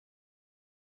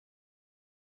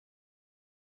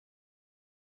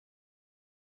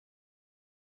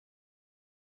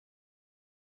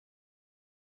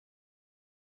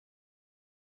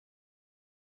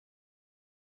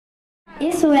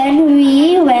is when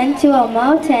we went to a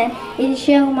mountain in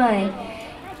Chiang Mai.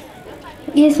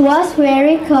 It was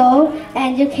very cold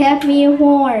and you kept me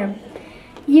warm.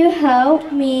 You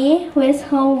helped me with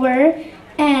homework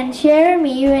and cheered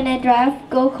me when I drive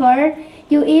go-kart.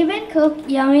 You even cook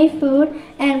yummy food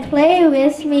and play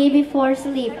with me before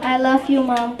sleep. I love you,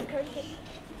 Mom.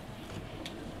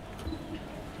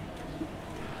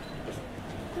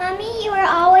 Mommy, you were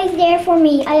always there for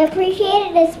me. I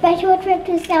appreciated the special trip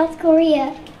to South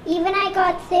Korea. Even I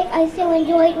got sick, I still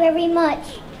enjoyed very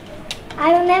much.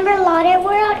 I remember Lotte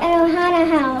World and Ohana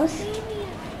House.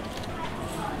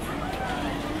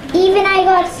 Even I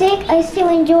got sick, I still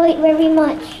enjoyed very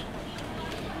much.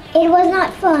 It was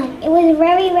not fun. It was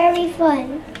very, very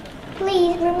fun.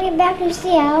 Please bring me back to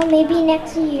Seattle maybe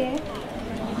next year.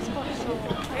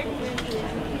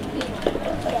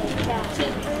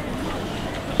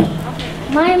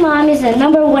 My mom is the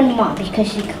 #1 mom because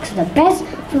she cooks the best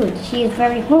food. She is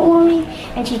very heartwarming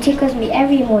and she tickles me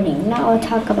every morning. Now I'll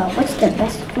talk about what's the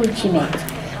best food she makes.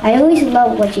 I always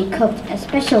love what she cooked,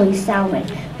 especially salmon.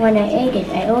 When I ate it,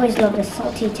 I always loved the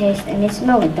salty taste and it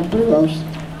smelled like the blue ocean.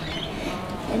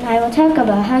 And I will talk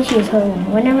about how she is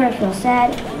home. Whenever I feel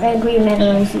sad, angry, mad,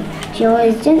 or lazy, she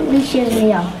always gently cheers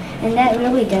me up, and that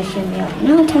really does cheer me up.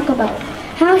 Now I'll talk about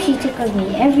how she tickles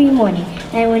me every morning,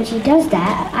 and when she does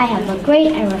that, I have a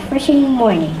great and refreshing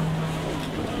morning.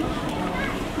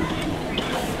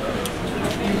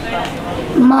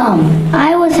 Mom,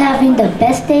 I was having the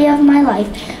best day of my life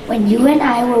when you and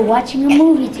I were watching a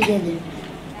movie together.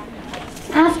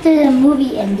 After the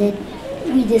movie ended,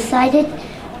 we decided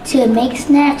to make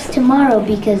snacks tomorrow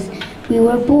because we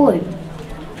were bored.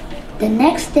 The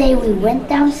next day we went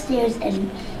downstairs and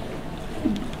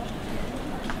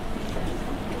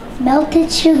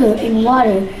melted sugar in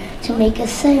water to make a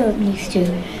syrup mixture.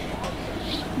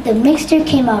 The mixture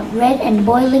came out red and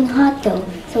boiling hot though,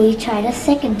 so we tried a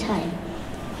second time.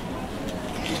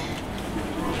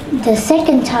 The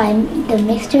second time, the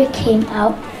mixture came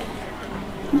out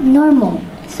normal,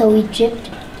 so we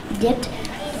dipped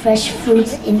fresh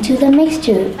fruits into the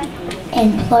mixture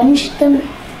and plunged the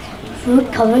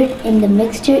fruit covered in the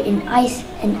mixture in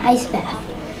an ice bath.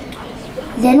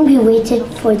 Then we waited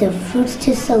for the fruits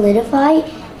to solidify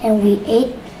and we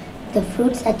ate the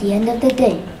fruits at the end of the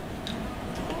day.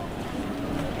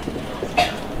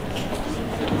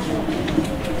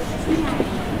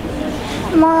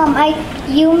 Mom,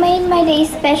 you made my day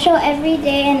special every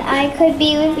day and I could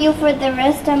be with you for the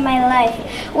rest of my life.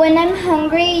 When I'm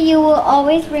hungry, you will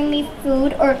always bring me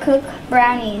food or cook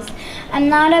brownies. I'm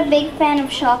not a big fan of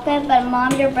chocolate, but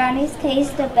Mom, your brownies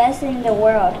taste the best in the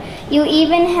world. You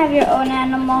even have your own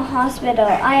animal hospital.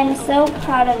 I am so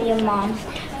proud of you, Mom.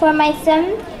 For my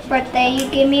 7th birthday, you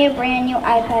gave me a brand new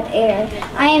iPad Air.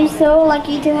 I am so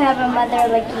lucky to have a mother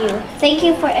like you. Thank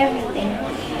you for everything.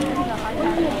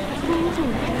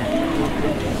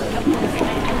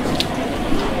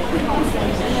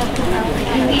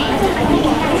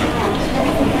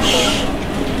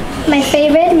 My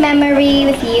favorite memory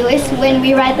with you is when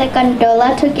we ride the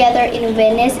gondola together in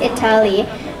Venice, Italy.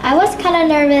 I was kind of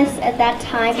nervous at that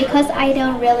time because I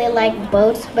don't really like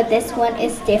boats, but this one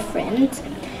is different.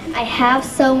 I have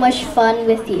so much fun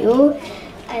with you.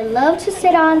 I love to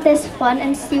sit on this fun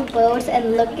and stew boats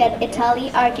and look at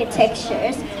Italy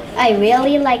architectures. I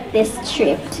really like this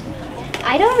trip.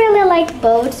 I don't really like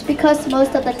boats because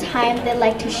most of the time they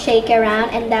like to shake around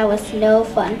and that was no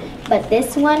fun. But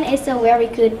this one is a very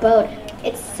good boat.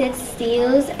 It sits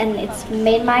still and it's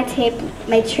made my trip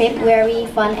very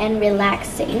fun and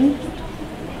relaxing.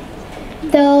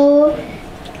 Though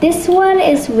this one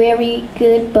is very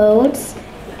good boats,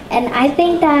 and I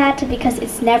think that because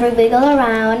it's never wiggle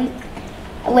around,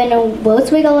 when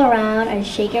boats wiggle around and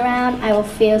shake around, I will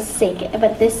feel sick.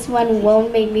 But this one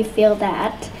won't make me feel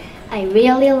that. I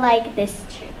really like this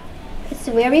trip. It's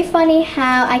very funny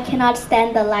how I cannot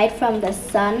stand the light from the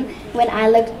sun when I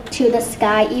look to the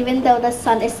sky, even though the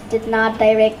sun is not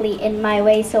directly in my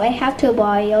way, so I have to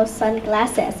borrow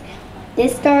sunglasses.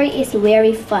 This story is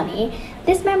very funny.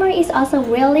 This memory is also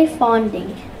really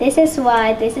fonding. This is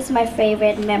why this is my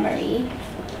favorite memory.